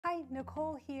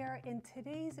Nicole here, and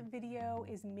today's video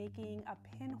is making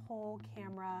a pinhole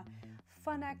camera.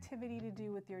 Fun activity to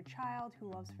do with your child who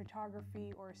loves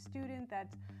photography or a student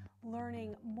that's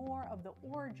learning more of the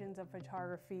origins of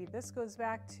photography. This goes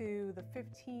back to the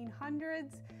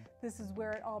 1500s. This is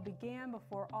where it all began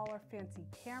before all our fancy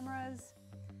cameras.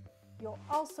 You'll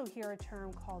also hear a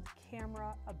term called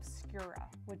camera obscura,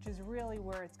 which is really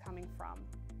where it's coming from.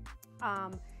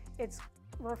 It's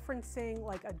referencing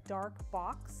like a dark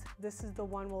box. This is the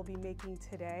one we'll be making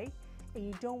today, and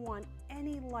you don't want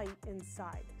any light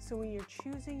inside. So when you're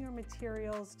choosing your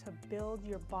materials to build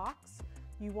your box,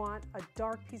 you want a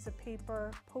dark piece of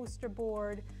paper, poster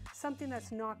board, something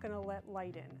that's not going to let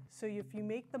light in. So if you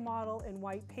make the model in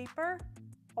white paper,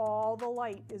 all the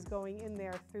light is going in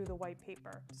there through the white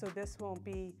paper. So this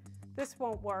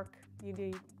won't work. You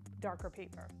need darker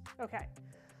paper. Okay,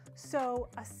 so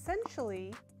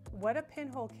essentially what a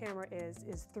pinhole camera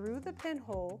is through the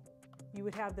pinhole, you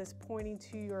would have this pointing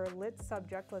to your lit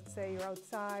subject. Let's say you're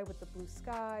outside with the blue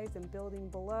skies and building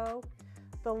below.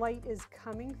 The light is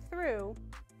coming through,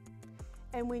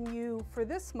 and for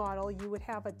this model, you would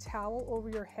have a towel over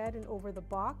your head and over the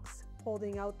box,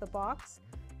 holding out the box.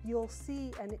 You'll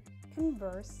see an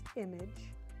inverse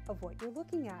image of what you're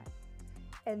looking at.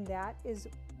 And that is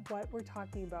what we're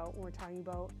talking about when we're talking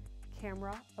about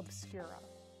camera obscura.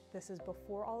 This is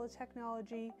before all the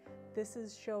technology. This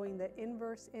is showing the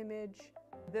inverse image.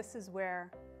 This is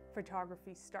where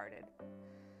photography started.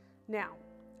 Now,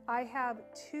 I have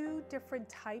two different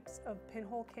types of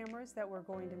pinhole cameras that we're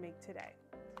going to make today.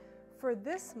 For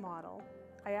this model,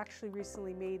 I actually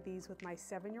recently made these with my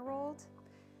 7-year-old,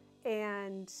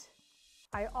 and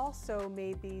I also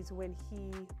made these when he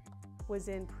was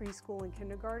in preschool and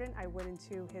kindergarten. I went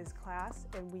into his class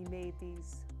and we made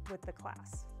these with the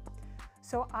class.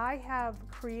 So I have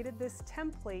created this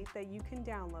template that you can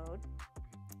download,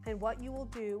 and what you will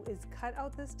do is cut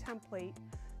out this template,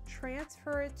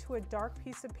 transfer it to a dark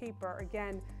piece of paper.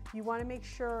 Again, you want to make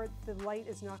sure the light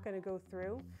is not going to go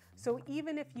through. So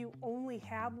even if you only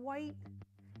have white,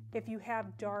 if you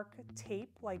have dark tape,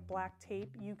 like black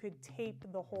tape, you could tape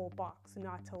the whole box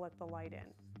not to let the light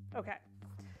in. Okay,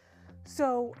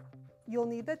 so you'll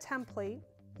need the template,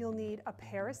 you'll need a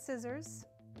pair of scissors,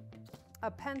 a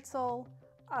pencil,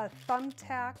 a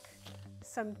thumbtack,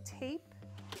 some tape.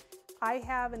 I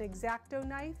have an X-Acto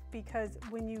knife because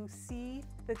when you see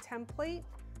the template,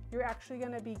 you're actually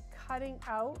going to be cutting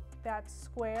out that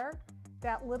square.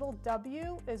 That little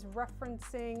W is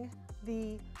referencing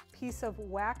the piece of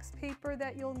wax paper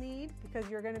that you'll need because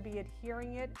you're going to be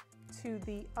adhering it to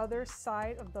the other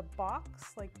side of the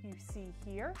box like you see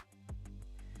here.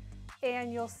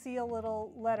 And you'll see a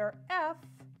little letter F.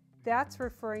 That's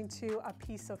referring to a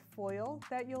piece of foil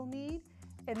that you'll need.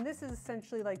 And this is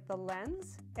essentially like the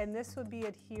lens, and this would be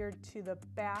adhered to the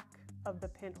back of the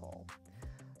pinhole.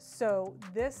 So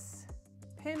this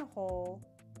pinhole,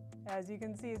 as you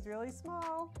can see, it's really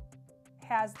small,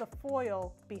 has the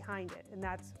foil behind it, and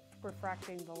that's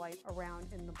refracting the light around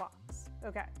in the box.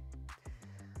 Okay,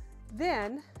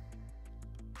 then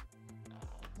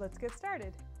let's get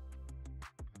started.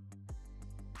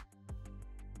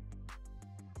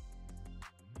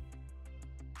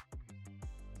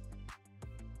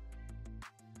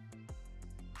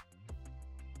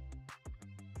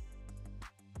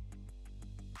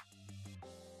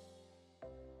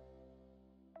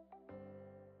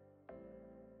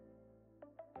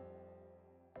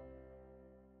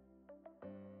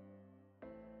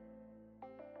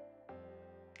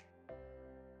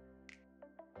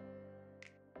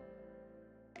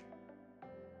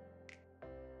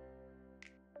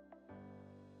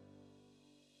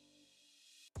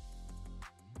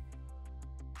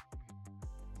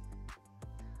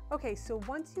 Okay, so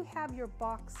once you have your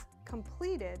box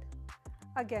completed,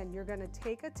 again, you're gonna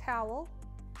take a towel,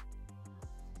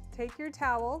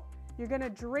 you're gonna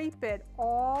drape it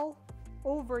all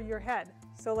over your head.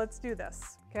 So let's do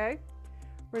this, okay?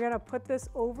 We're gonna put this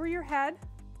over your head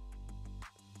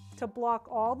to block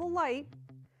all the light.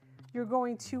 You're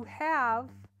going to have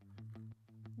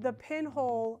the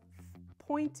pinhole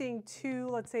pointing to,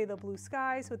 let's say, the blue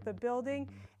skies with the building,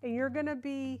 and you're gonna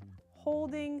be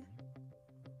holding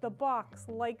the box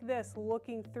like this,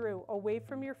 looking through away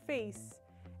from your face,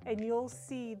 and you'll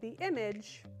see the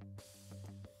image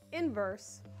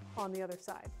inverse on the other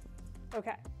side.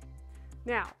 Okay,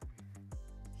 now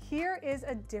here is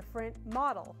a different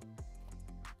model.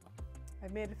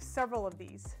 I've made several of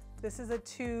these. This is a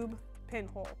tube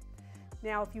pinhole.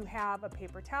 Now if you have a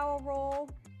paper towel roll,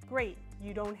 great.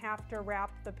 You don't have to wrap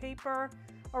the paper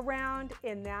around,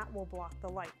 and that will block the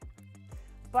light.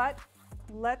 But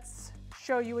let's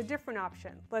show you a different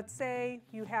option. Let's say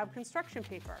you have construction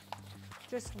paper.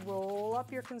 Just roll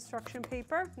up your construction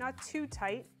paper, not too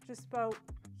tight, just about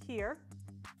here.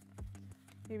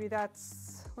 Maybe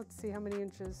that's, let's see how many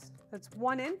inches. That's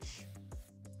 1 inch.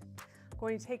 I'm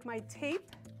going to take my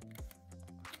tape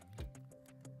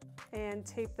and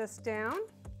tape this down.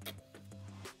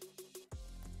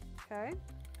 Okay.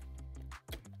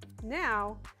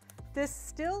 Now, this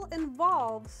still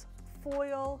involves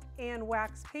foil and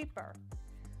wax paper,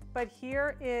 but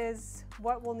here is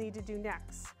what we'll need to do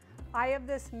next. I have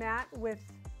this mat with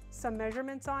some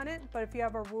measurements on it, but if you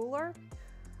have a ruler,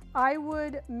 I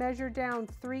would measure down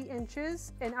 3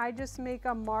 inches and I just make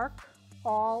a mark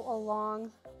all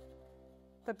along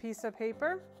the piece of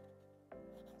paper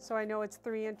so I know it's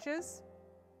 3 inches.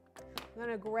 I'm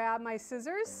gonna grab my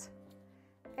scissors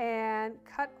and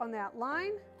cut on that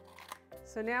line.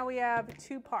 So now we have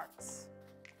 2 parts.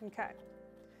 Okay.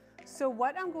 So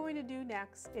what I'm going to do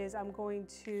next is I'm going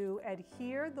to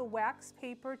adhere the wax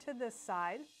paper to this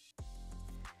side,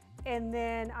 and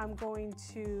then I'm going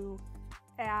to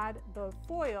add the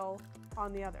foil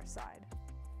on the other side.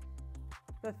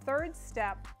 The third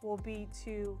step will be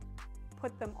to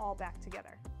put them all back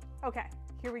together. Okay,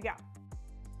 here we go.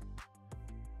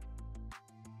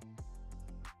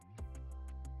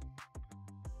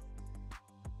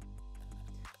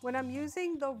 When I'm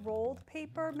using the rolled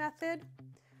paper method,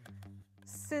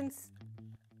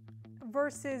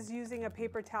 versus using a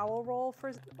paper towel roll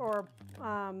or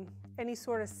any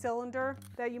sort of cylinder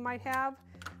that you might have,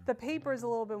 the paper is a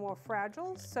little bit more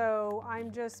fragile, so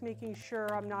I'm just making sure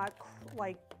I'm not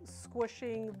like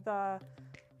squishing the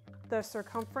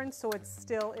circumference so it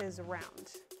still is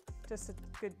round. Just a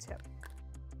good tip.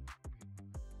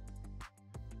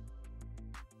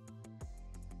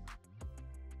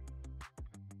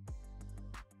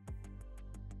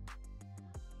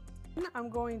 I'm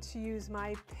going to use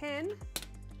my pin.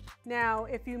 Now,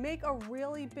 if you make a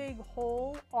really big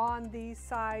hole on these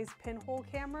size pinhole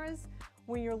cameras,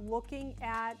 when you're looking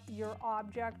at your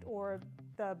object or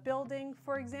the building,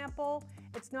 for example,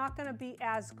 it's not going to be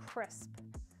as crisp.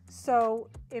 So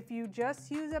if you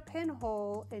just use a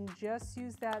pinhole and just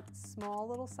use that small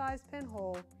little size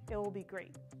pinhole, it will be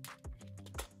great.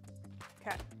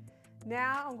 Okay,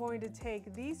 now I'm going to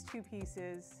take these 2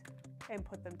 pieces and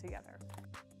put them together.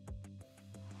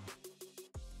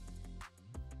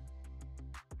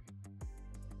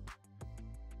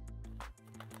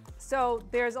 So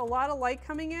there's a lot of light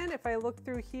coming in. If I look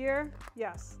through here,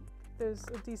 yes, there's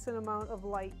a decent amount of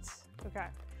light. Okay,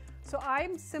 so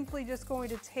I'm simply just going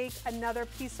to take another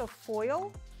piece of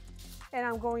foil and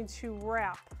I'm going to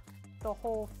wrap the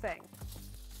whole thing.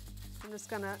 I'm just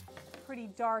gonna, pretty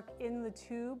dark in the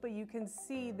tube, but you can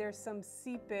see there's some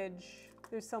seepage,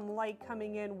 there's some light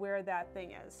coming in where that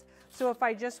thing is. So if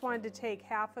I just wanted to take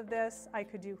half of this, I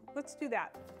could do, let's do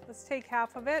that. Let's take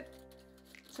half of it,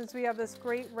 since we have this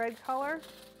great red color,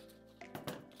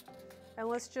 and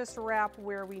let's just wrap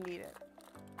where we need it.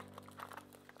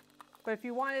 But if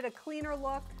you wanted a cleaner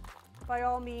look, by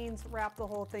all means, wrap the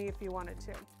whole thing if you wanted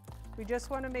to. We just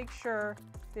want to make sure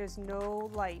there's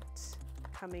no light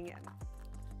coming in.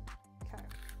 Okay.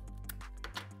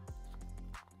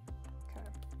 Okay.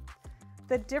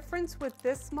 The difference with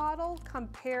this model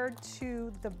compared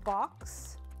to the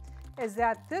box is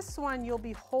that this one you'll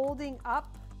be holding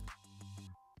up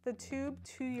the tube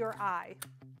to your eye.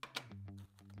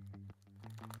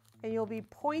 And you'll be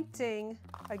pointing,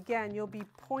 again, you'll be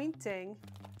pointing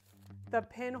the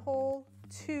pinhole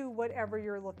to whatever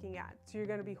you're looking at. So you're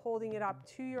going to be holding it up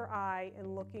to your eye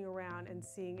and looking around and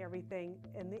seeing everything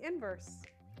in the inverse.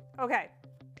 Okay.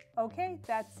 Okay,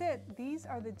 that's it. These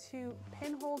are the 2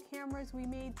 pinhole cameras we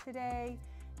made today.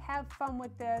 Have fun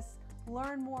with this.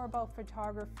 Learn more about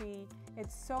photography.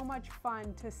 It's so much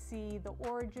fun to see the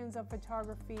origins of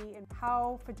photography and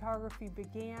how photography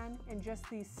began and just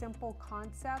these simple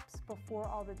concepts before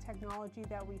all the technology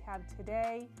that we have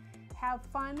today. Have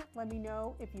fun. Let me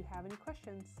know if you have any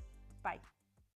questions. Bye.